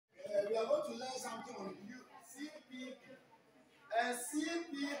And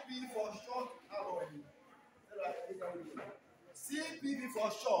CPP for short, CPP for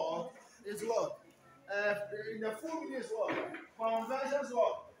short is what? In the full meaning is what? Conventions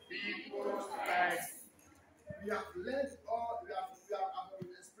what? People's rights. We have learned all, we have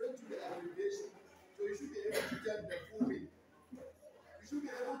explained to the abbreviation. So you should be able to get the full meaning. You should be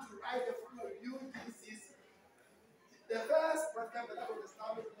able to write the full UGCC. The first practical that was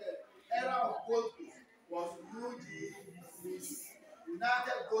established in the era of Gold Coast was UGCC.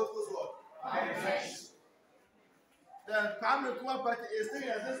 United Gold Coast what? Then Kwame Nkrumah Party is still in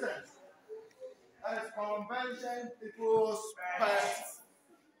existence. That is Convention People's Party.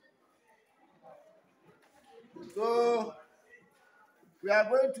 So we are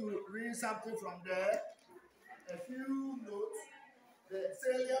going to read something from there. A few notes, the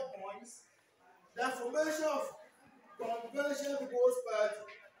salient points. The formation of Convention People's Party.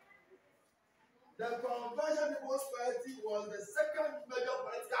 The Convention People's Party was the second major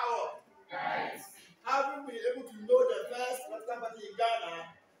political party. Having been able to know the first political party in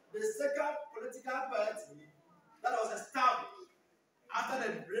Ghana, the second political party that was established after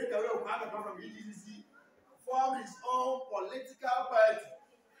the breakaway of Kwame Nkrumah from UGCC formed its own political party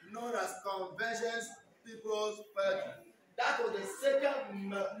known as Convention People's Party. That was the second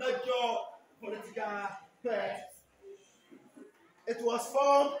major political party. It was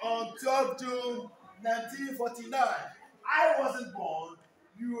formed on 12 June 1949. I wasn't born.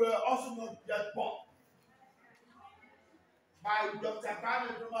 You were also not yet born. By Dr. Kwame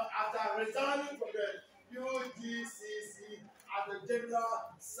Nkrumah after resigning from the UGCC as the General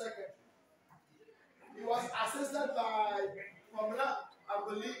Secretary. He was assisted by Pamela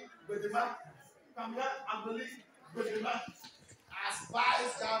Agbili Gbedema as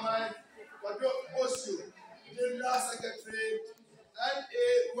Vice Chairman, Kojo Osu, General Secretary, N.A.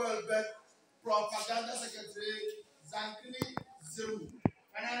 Welbeck, Propaganda Secretary, Zankili Zemu,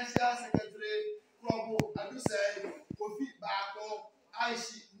 Financial Secretary, Krobo Adusei, Kofi Bako,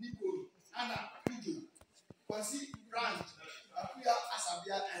 Aishi Nico, Anna Kujo, Kwasi Branch, Akuya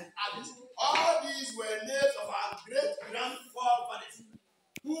Asabia, and others. All these were names of our great grandfathers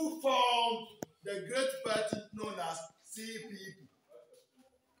who formed the great party known as CPP.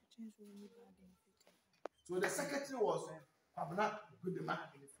 So the secretary was Pamela Goodman.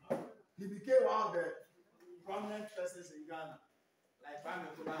 He became one of the prominent persons in Ghana, like Kwame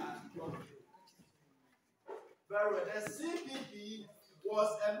Nkrumah. Very well. The CPP was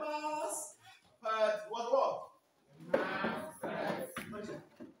a mass party. What? Mass party.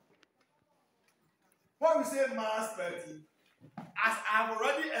 When we say mass party, as I've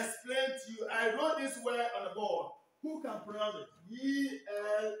already explained to you, I wrote this word on the board. Who can pronounce it?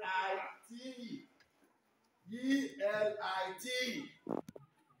 E-L-I-T. E-L-I-T.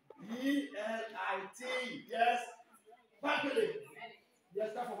 E-L-I-T. Yes. Family. Yes,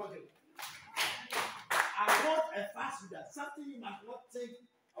 that's for what. I want a fast reader. Something you must not take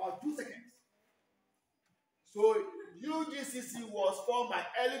about 2 seconds. So UGCC was formed by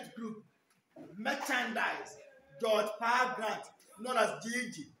elite group merchandise. George Power Grant, known as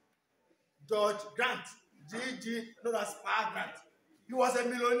GG. George Grant, GG, known as Power Grant. He was a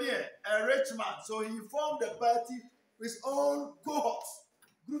millionaire, a rich man. So he formed the party with his own cohorts,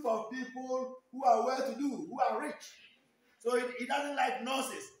 group of people who are well-to-do, who are rich. So he doesn't like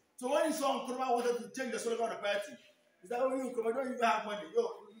nonsense. So when he saw Nkrumah wanted to change the slogan of the party, he said, "Oh, you Nkrumah, don't even have money.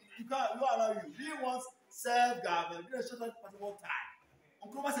 You can't. You allow you. He wants self-government. Give a short party one time."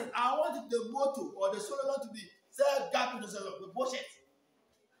 Nkrumah said, "I want the motto or the slogan to be self-government the bullshit."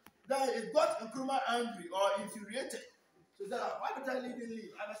 Then it got Nkrumah angry or infuriated. So he said, "Why don't I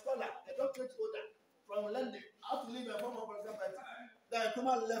leave? I'm a scholar, a doctorate holder from London. I have to leave and form a political party." Then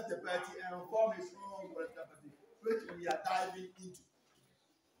Nkrumah left the party and formed his own political party, which we are diving into.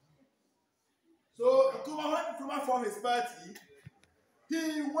 So when Nkrumah formed his party,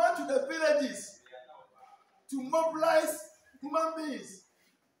 he went to the villages to mobilize human beings,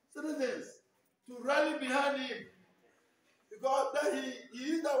 citizens, to rally behind him. Because then he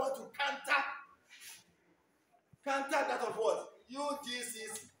either want to counter that of what?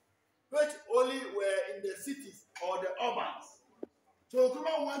 UGCC, which only were in the cities or the urbans. So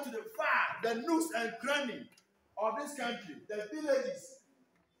Nkrumah went to the nooks and crannies of this country, the villages,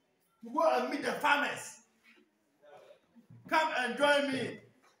 to go and meet the farmers. Come and join me.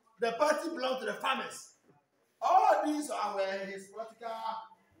 The party belongs to the farmers. All these are his political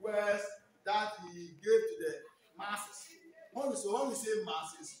words that he gave to the masses. When we say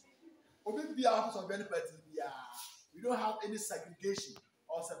masses, we don't have any segregation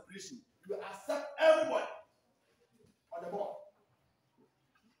or separation. We accept everybody on the board.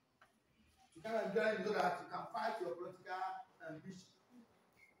 You can join so that you can fight your political and vision.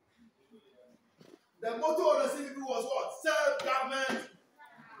 The motto of the CPP was what? Self-government.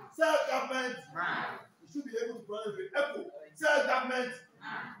 Self-government. You should be able to pronounce it. Echo. Self-government.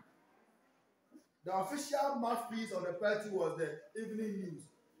 The official mouthpiece of the party was the Evening News.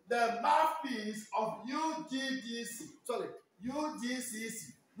 The mouthpiece of UGCC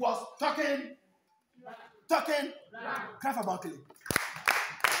was talking. Cry for Abankele.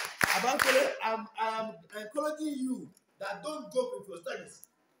 Abankele, I'm encouraging you that don't joke with your studies.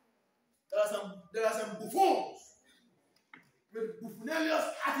 There are some buffoons with buffoonious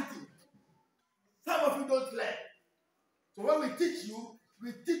attitude. Some of you don't learn. So when we teach you,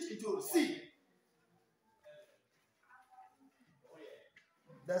 we teach it to see.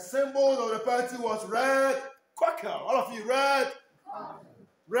 The symbol of the party was red quacker. All of you, red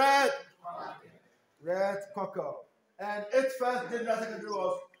quacker. And its first general secretary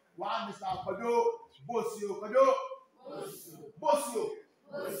was one Mr. Kodo Bosio.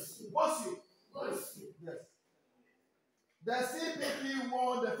 Yes. The CPP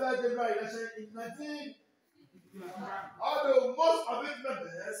won the first general election in 19. Although most of its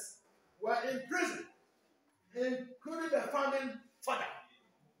members were in prison, including the founding father,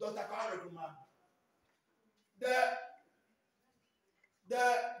 Dr. Kwame Nkrumah. The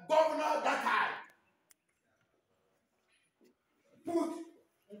governor that time put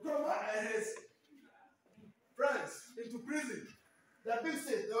Nkrumah and his friends into prison. The big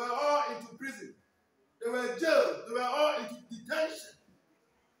state, they were all into prison. They were jailed. They were all into detention.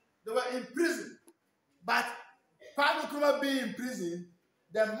 They were in prison. But Kwame Nkrumah being in prison,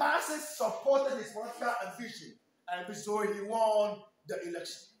 the masses supported his political ambition. And so he won the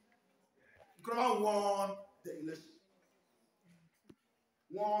election. Nkrumah won the election.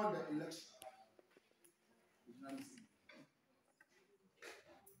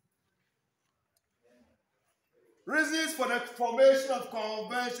 Reasons for the formation of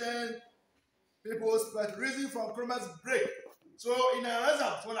convention, people's but reason for Nkrumah's break. So in a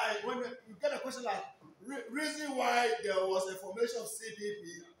result, when you get a question like reason why there was a formation of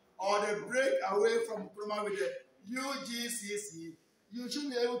CPP or the break away from Nkrumah with the UGCC, you should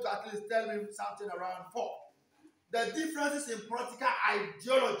be able to at least tell me something around 4. The differences in political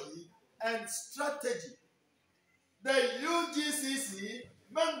ideology and strategy. The UGCC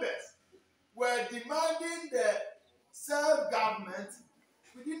members were demanding the self-government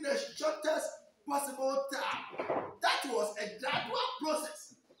within the shortest possible time. That was a gradual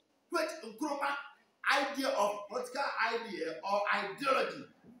process which Nkrumah's idea of political idea or ideology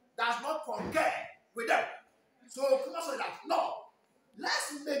does not concur with them. So Nkrumah said that, no,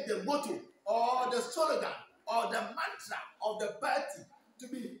 let's make the motto or the slogan or the mantra of the party to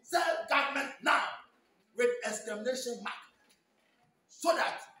be self-government now with exclamation mark, so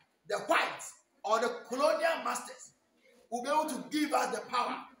that the whites or the colonial masters will be able to give us the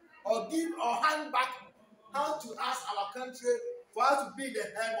power or hand to us our country for us to be the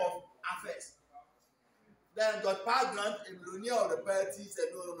head of affairs. Then Dr. Grant, a millionaire of the party, said,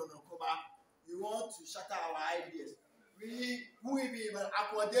 no, Koba, we want to shatter our ideas.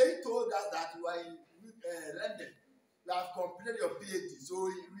 Akwadei told us that you are in London. You have completed your PhD. So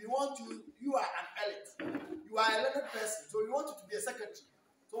we want you are an elite. You are a learned person. So we want you to be a secretary.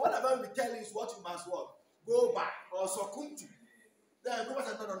 So whatever we tell you is what you must work. Go back or succumb to. Then Koba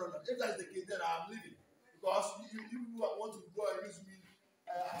said, no. If that's the case, then I'm leaving. Because you want to go and use me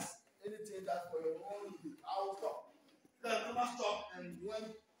as anything that's for your own good. I will stop. Then Koba stopped and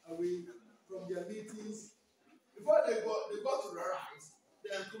went away from their meetings. Before they got to realize,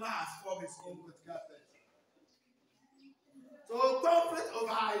 then Nkrumah has formed his own political party. So conflict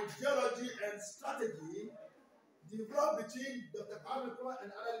over ideology and strategy developed between Dr. Kwame Nkrumah and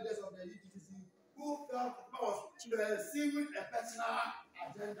other leaders of the UGCC who felt Nkrumah was pursuing a personal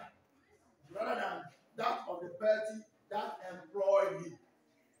agenda rather than that of the party that employed him.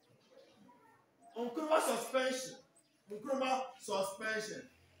 Nkrumah suspension.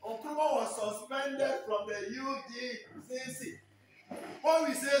 Nkrumah was suspended from the UGCC. When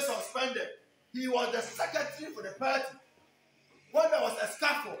we say suspended, he was the secretary for the party. When there was a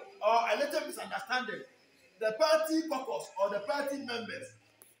scuffle or a little misunderstanding, the party caucus or the party members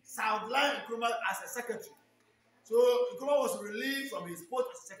sidelined Nkrumah as a secretary. So Nkrumah was relieved from his post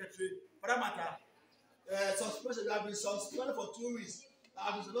as secretary. For that matter, suspension have been suspended for 2 weeks,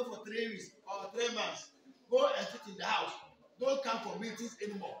 have been suspended for 3 weeks or 3 months. Go and sit in the house. Don't come for meetings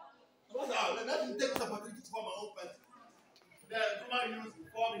anymore. So let him take this opportunity to form my own party. Then Nkrumah used to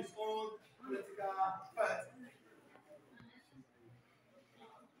form his own political party.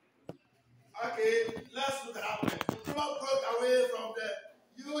 Okay, let's look at that one. Nkrumah broke away from the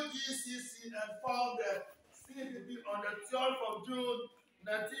UGCC and formed the CPP on the 12th of June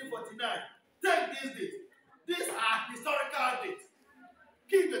 1949. Take this date. These are historical dates.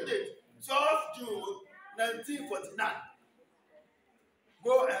 Keep the date. 12th June 1949.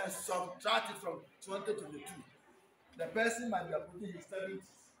 Go and subtract it from 2022. The person might be approaching his 70s.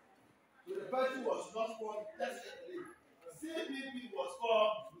 So the person was not born yesterday. CPP was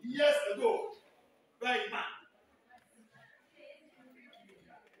formed years ago. Very much.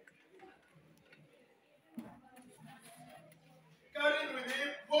 Carrying with him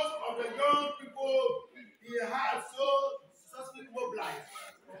most of the young people he had so successfully mobilized.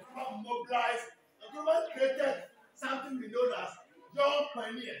 Nkrumah created something we know as young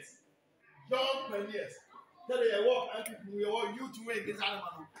pioneers. Young pioneers. So they work and people we work youth wing this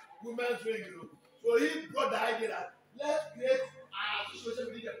animal, women's wing, you know. So he brought the idea that let's create an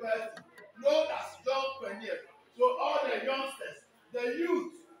association within the person known as young pioneers. So all the youngsters, the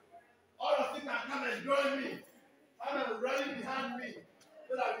youth, all of you can come and join me. Come and rally behind me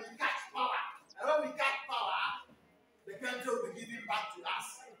so that we catch power. And when we catch power, the country will be given back to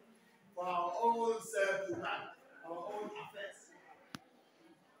us for our own self-run, our own affairs.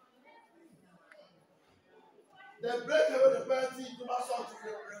 The breakaway the party to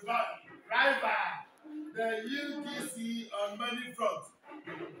rival the UDC on many fronts.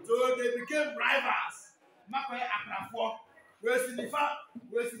 So they became rivals. Makoye Akrafo, Wesinifa,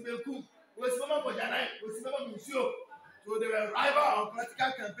 Wesibeku, Wesimama Bojanai, Wesimama Musio. So they were rival on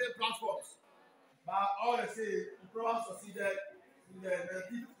political campaign platforms. But all the same, Nkrumah succeeded in the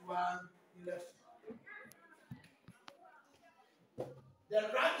 1951 election. The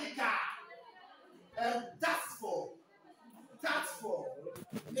radical and tactful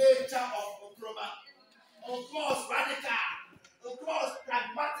nature of Nkrumah. Nkrumah was radical. Nkrumah was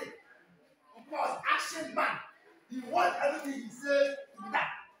pragmatic. Nkrumah was action man. He wanted everything he said to be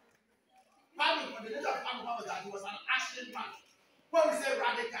done. The nature of Nkrumah was that he was an action man. When we say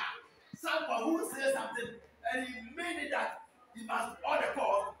radical, someone who says something and he made it that he must order the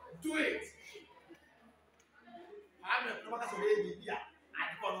court do it. I'm a Nkrumah baby here at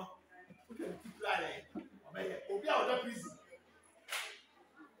the corner. Obi out of prison,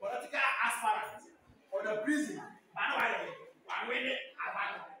 political aspirant, or the prison,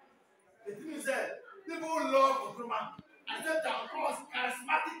 the thing is that people love Nkrumah, and that of course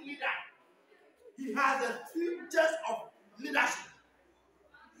charismatic leader. He has the features of leadership.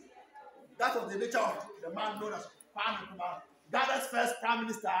 That was the nature of the man known as Kwame Nkrumah, Ghana's first prime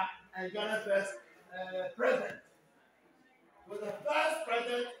minister and Ghana's first president. He was the first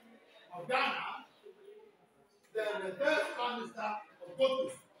president of Ghana. Then the first prime minister of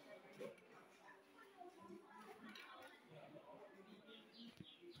Botswana.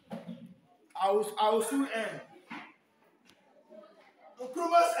 I will soon end.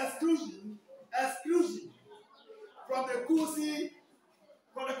 Nkrumah's exclusion from the Kusi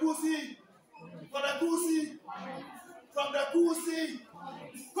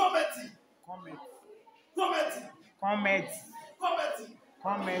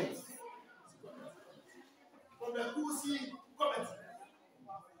committee.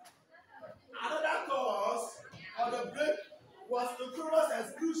 Another cause of the break was Nkrumah's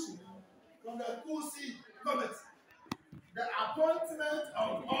exclusion from the Kusi committee. The appointment of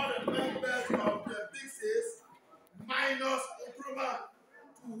all the members of the Big Six minus Nkrumah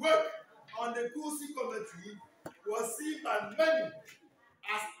to work on the Kusi committee was seen by many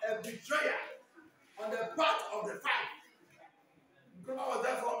as a betrayal on the part of the fight. Nkrumah was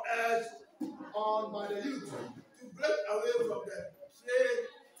therefore urged on by the youth to break away from the trade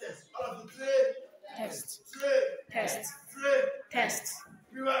test. All of the trade test.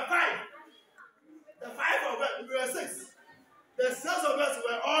 We were five. The five of us, we were six. The six of us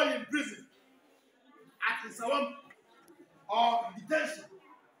were all in prison at Isawam or detention.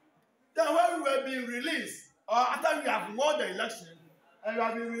 Then when we were being released, or after we have won the election, and we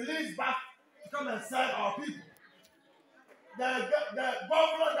have been released back to come and serve our people, the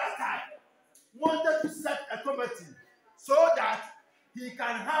governor that time wanted to set a committee so that he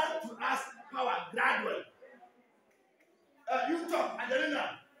can hand to us power gradually. You talk,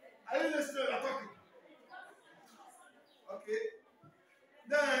 Angelina. Are you listening to what I'm talking? Okay.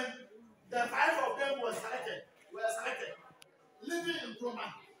 Then the five of them were selected, living in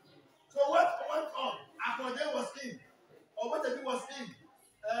Nkrumah. So what went on? Akonde was in, or what the was in.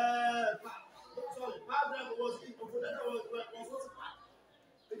 Padre was in, was back.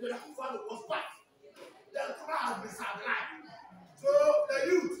 The Akufo was back. The Nkrumah has been sidelined. So the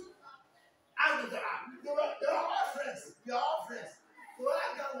youth, as they were all friends. We are all friends. So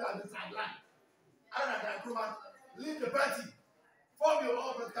that time we have been sidelined. Other than Nkrumah, leave the party, form your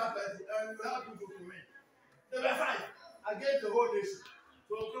own political party, and you will help people to win. They were fighting against the whole nation.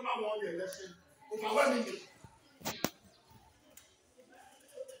 So Nkrumah won the election overwhelmingly.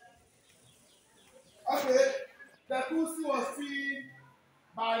 Okay, the Tutsi was seen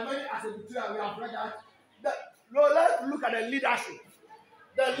by many as a betrayal. We have read that. No, let's look at the leadership,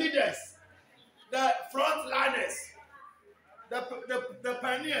 the leaders, the frontliners, the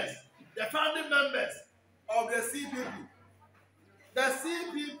pioneers, the founding members of the CPP. The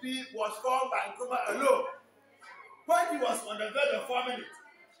CPP was formed by Nkrumah alone. When he was on the verge of forming it,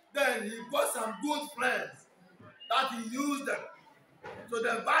 then he got some good friends that he used them. So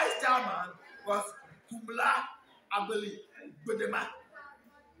the vice chairman was Kumla Agbeli Gbedema.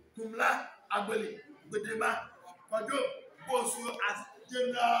 Kumla Agbeli Gbedema. Kojo Bosu as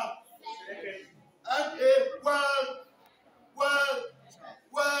general secretary. And you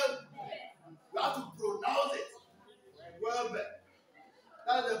have to pronounce it. Well,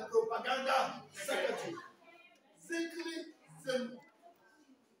 that's the propaganda secretary. Simply simple.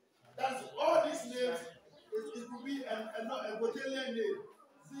 That's all these names. It could be a Botelian name.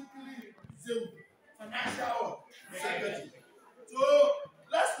 Simply simple. Financial secretary. So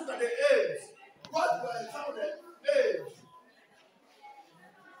let's look at the aims. What were some of the aims?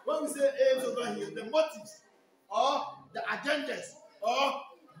 When we say aims over here, the motives or the agendas or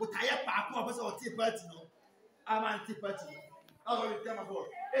Butaya Paku or Tea Party, no, I'm anti party. That's what we tell about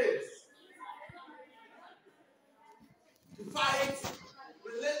aims. To fight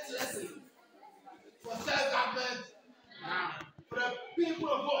relentlessly for self-government for the people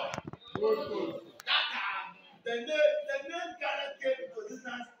of God. The name Ghana came into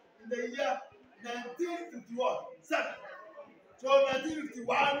existence in the year 1951. So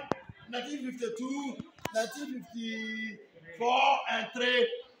 1951, 1952, 1954, and 3,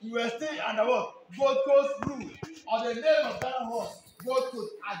 we were still under what? Gold Coast rule. Or the name of Ghana was Gold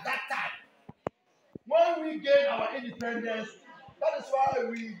Coast at that time. When we gained our independence, that is why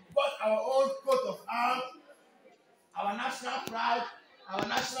we got our own coat of arms, our national pride, our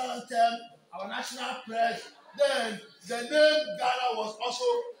national anthem, our national pledge. Then the name Ghana was also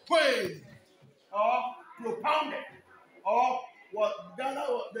coined or propounded, or what Ghana,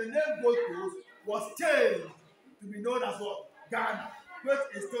 the name Gold Coast was changed to be known as what? Ghana, which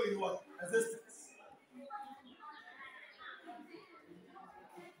is still in what? Existence.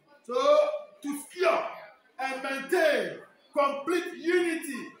 So to secure and maintain complete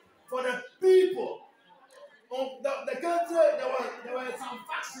unity for the people of the country, there were some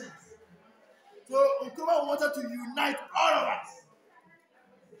factions. So Nkrumah wanted to unite all of us.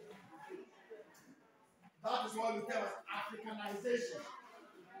 That is what we term as Africanization.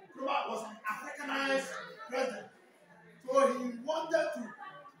 Nkrumah was an Africanized president. So he wanted to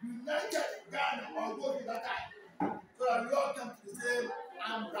unite Ghana or go to that time, so that we all come to the same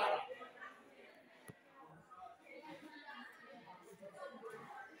umbrella.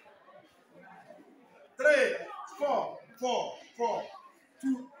 Three, four. To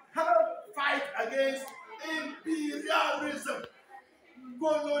help fight against imperialism,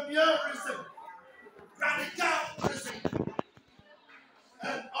 colonialism, radicalism,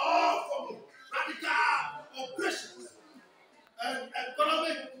 and all forms of radical oppressions and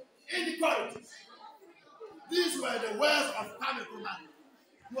economic inequalities. These were the words of Kwame Nkrumah.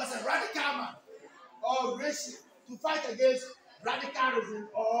 He was a radical man or racial to fight against radicalism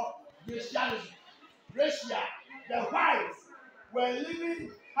or racialism. Russia, the whites were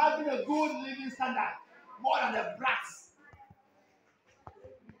having a good living standard more than the blacks.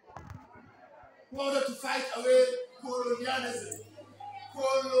 In order to fight away colonialism.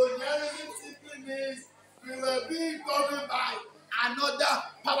 Colonialism simply means we were being governed by another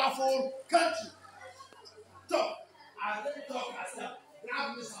powerful country. So, I let me talk myself.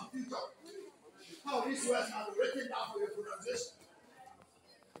 Grab me some future. How these words have been written down for your pronunciation.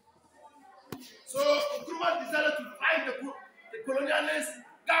 So Nkrumah decided to fight the colonialist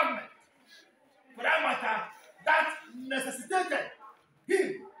government. For that matter, that necessitated him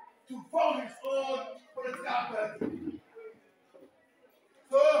to form his own political party.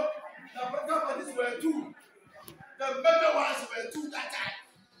 So the political parties were two. The major ones were two that time.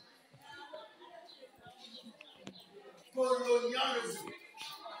 Colonialism.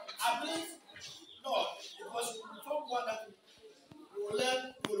 I believe, no, it was from one that we will learn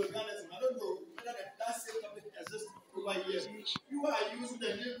colonialism. I don't know whether that same topic exists over here. You are using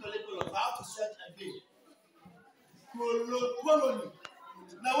the new curriculum of how to search again. Colony.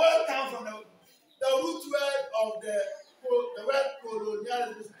 The word comes from the root word of the word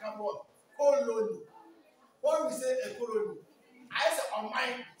colonialism is come what? Colony. When we say a colony, I say on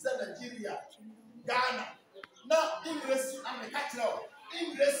mine, say Nigeria, Ghana. Now, English, I'm a cultural.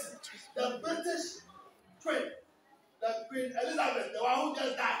 English, the British twin, the Queen Elizabeth, the one who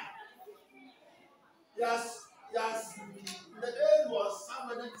just died. The age was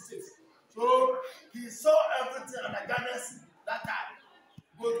 796. So he saw everything on the Ghanaians that time.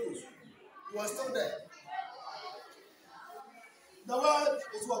 Gold Coast. He was still there. The word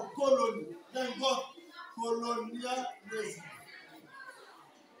is for colony. Then got colonialism.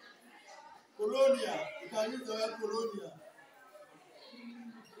 Colonia. You can use the word colonia.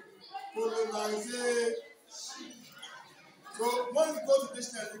 Colonization. So when you go to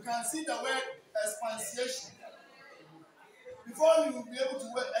dictionary, you can see the word expansion. Before you will be able to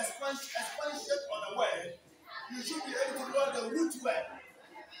expatiate on a word, you should be able to know the root word.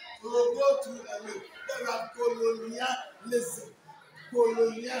 So go to a look. Then you have colonialism.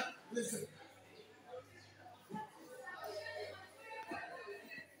 Colonialism.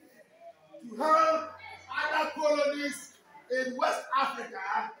 To have other colonies in West Africa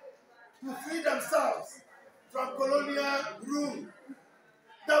to free themselves from colonial rule.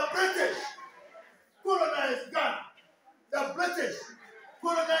 The British colonized Ghana. The British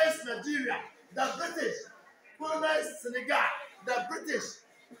colonized Nigeria. The British colonized Senegal. The British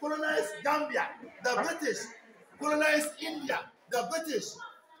colonized Gambia. The British colonized India. The British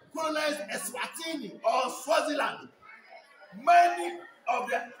colonized Eswatini or Swaziland. Many of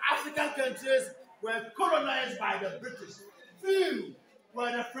the African countries were colonized by the British. Few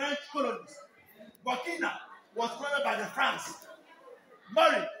were the French colonies. Burkina was colonized by the France.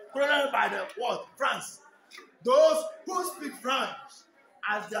 Mali colonized by the what? France. Those who speak French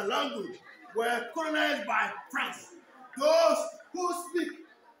as their language were colonized by France. Those who speak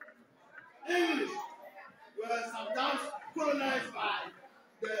English were sometimes colonized by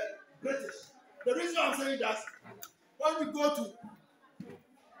the British. The reason I'm saying that, when we go to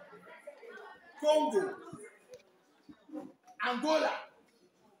Congo, Angola,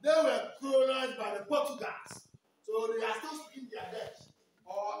 they were colonized by the Portuguese. So they are still speaking their Dutch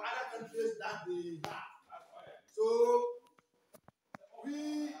or other countries that they have. So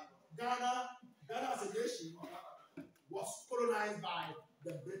Ghana as a nation was colonized by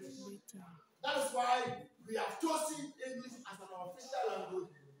the British. That is why we have chosen English as an official language,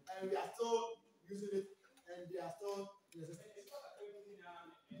 and we are still using it, and they are still in existence.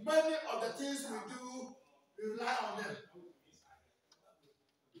 Many of the things we do, we rely on them.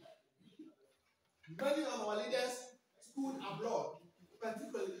 Many of our leaders schooled abroad,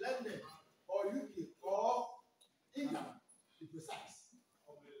 particularly London or UK or England, to be precise.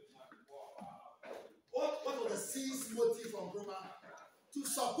 What was the seized motive from Roma? To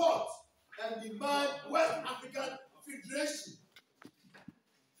support and demand West African Federation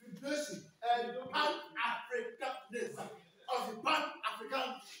and Pan-Africanism of the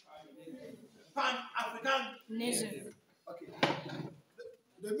Pan-Africanism. Okay.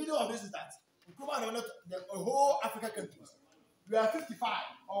 The meaning of this is that the whole African countries, we are 55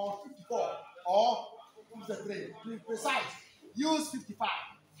 or 54 or 53. To be precise, use 55.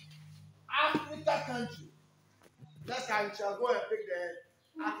 Africa country. That's how you shall go and pick the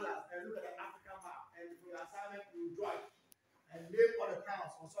atlas and look at the African map, and for your assignment you draw it and name all the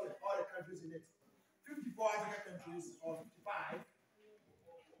towns or sorry, all the countries in it. 54 African countries or 55.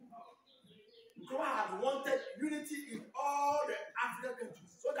 Nkrumah has wanted unity in all the African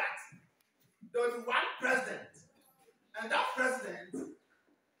countries so that there will be one president, and that president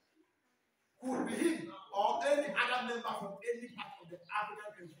could be him or any other member from any part of the African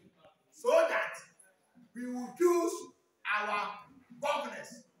country, so that we will choose our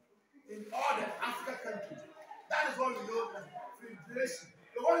governors in all the African countries. That is what we know as federation.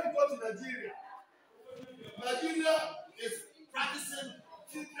 So when you go to Nigeria, Nigeria is practicing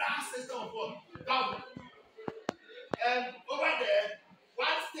federal system of government. And over there,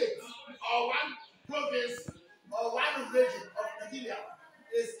 one state or one province or one region of Nigeria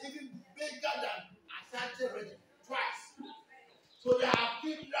is even bigger than Ashanti region, twice. So they have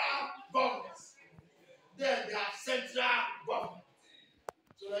federal governments. Then they have central government.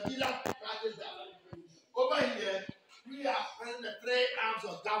 So Nigeria practices that. Over here, we are present the three arms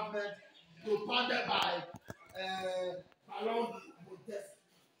of government founded by Baron Montesquieu,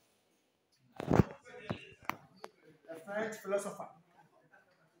 a French philosopher.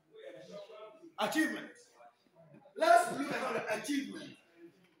 Achievement. Let's look at the achievement.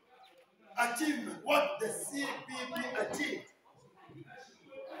 Achievement. What the CPP achieved.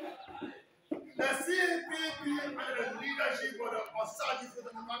 The CPP, under the leadership of the Osage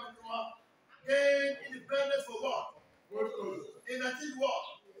gained independence for what? In 19 what?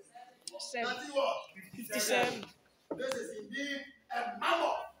 57. This is indeed a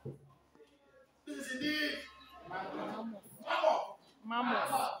mammoth. This is indeed mammoth.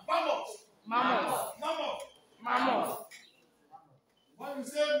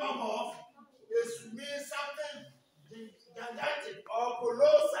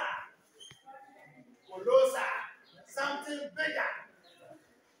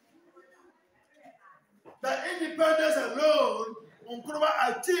 independence alone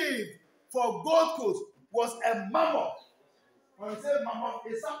Nkrumah achieved for Gold Coast was a mammoth. When I say mammoth,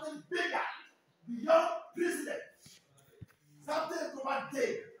 it's something bigger, beyond precedent. Something Nkrumah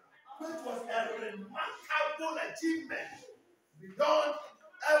did, which was a remarkable achievement beyond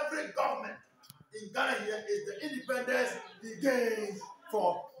every government in Ghana here, is the independence he gained for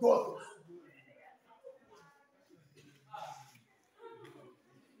Gold Coast.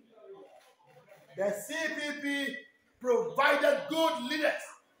 The CPP provided good leaders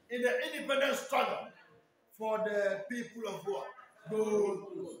in the independence struggle for the people of what?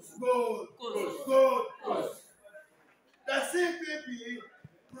 Gold Coast. The CPP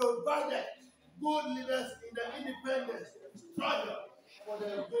provided good leaders in the independence struggle for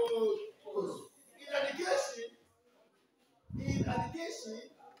the Gold Coast. In education,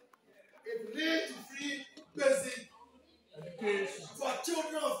 it leads to free basic education for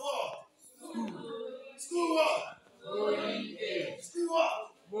children of what? School what? School what?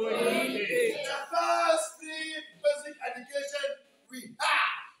 The first free basic education we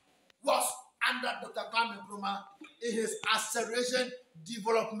had was under Dr. Kwame Nkrumah in his Acceleration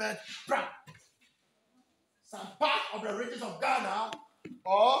Development Plan. Some part of the regions of Ghana,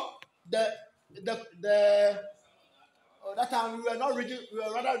 or that time we were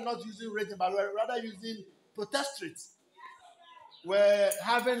rather not using region, but we were rather using protectorates. We're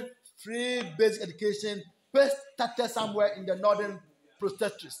having free basic education first started somewhere in the northern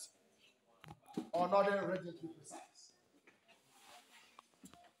protectorates, or northern region to be precise.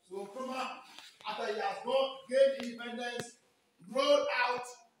 So Nkrumah, after he has gained independence, rolled out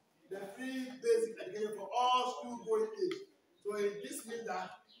the free basic education for all school-going age. So this means that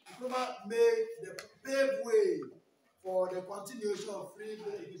Nkrumah made the paved way for the continuation of free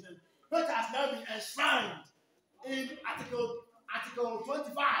basic education, which has now been enshrined in Article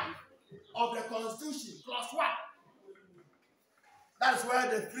 25 of the Constitution, Clause 1. That's where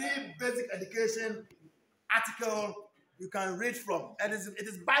the free basic education article you can read from. And it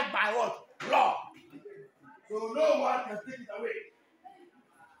is backed by what? Law. So no one can take it away.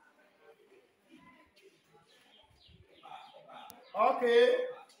 Okay.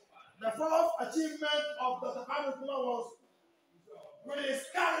 The fourth achievement of Dr. Kwame Nkrumah was with his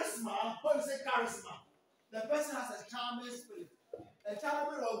charisma. What do you say charisma? The person has a charming spirit, a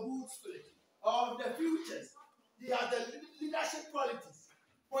charming or good spirit of the futures. He has the leadership qualities.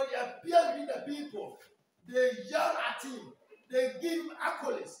 When he appears with the people, they yell at him, they give him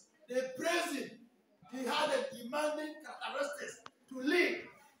accolades, they praise him. He had a demanding characteristics to lead.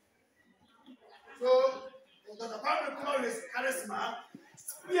 So, Dr. Kwame Nkrumah, his charisma,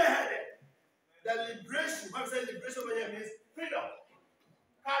 spearheaded the liberation. When we say liberation over here means freedom.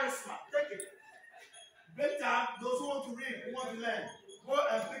 Charisma, take it. Later, those who want to read, who want to learn, go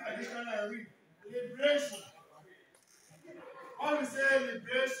and pick a dictionary and read. Liberation. When we say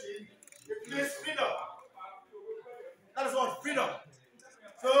liberation, it means freedom. That is what freedom.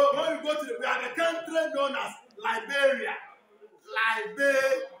 So when we go to we have a country known as Liberia.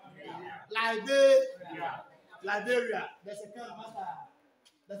 Liberia. There's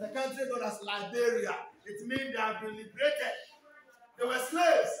a country known as Liberia. It means they have been liberated. They were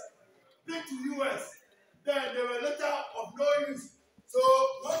slaves, picked to US. Then they were later of no use. So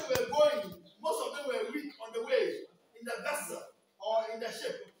when they were going, most of them were weak on the way, in the vessel or in the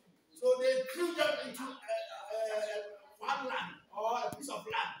ship. So they threw them into one land or a piece of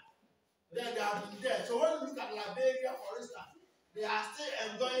land. Then they have been there. So when you look at Liberia, for instance, they are still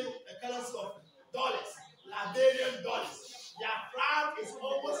enjoying the colors of dollars, Liberian dollars. Their flag is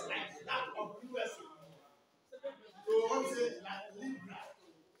almost like that of USA. So when we say Liberia,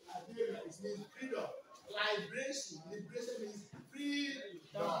 it means freedom. Liberation means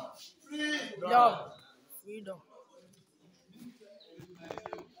freedom.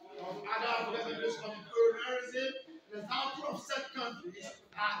 Of other organizations of colonialism, the example of such countries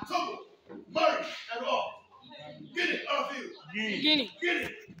are Togo, Mali, and all. Guinea, all of you. Guinea.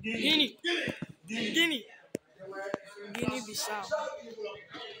 Guinea-Bissau.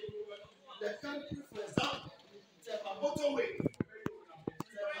 The country, for example, the motorway.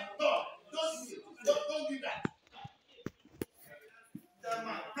 No, don't do that.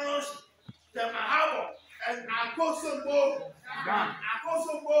 The Mahabo and Akosombo.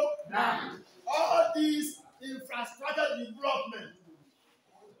 All these infrastructure development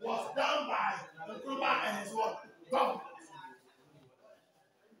was done by Nkrumah and his government.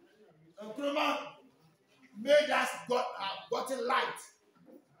 Nkrumah made us gotten light.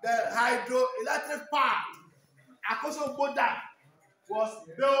 The hydroelectric power, Akosombo Dam, was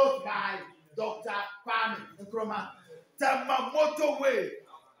built by Dr. Kwame Nkrumah. The motorway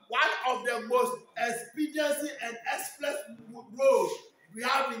one of the most expediency and express roads we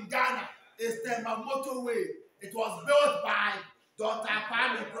have in Ghana is the Motorway. It was built by Dr.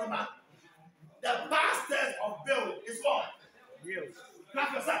 Kwame Nkrumah. The past tense of build is what? Build.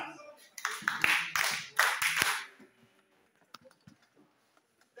 Clap yourself.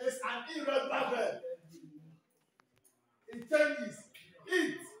 It's an irregular verb. In Chinese,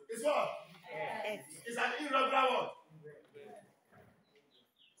 eat is what? It's an irregular word.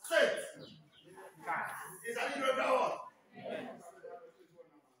 Sit is an irregular word.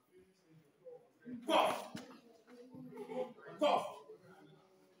 Cough. Cough.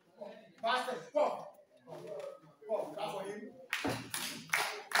 Past tense, cough. Cough. That's for him.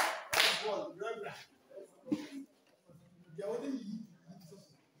 That's what regular. The only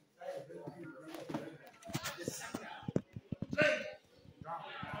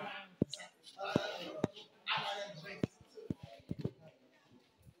drink.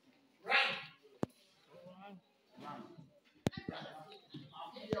 Right.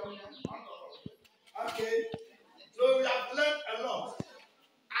 Okay. So we have learned a lot.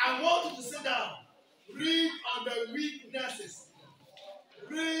 I want you to sit down. Read on the weaknesses.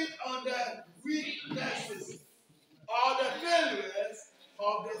 Read on the weaknesses or the failures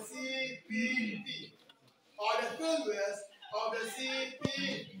of the CPD. Or the failures of the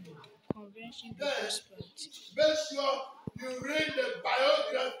CPD. Then make sure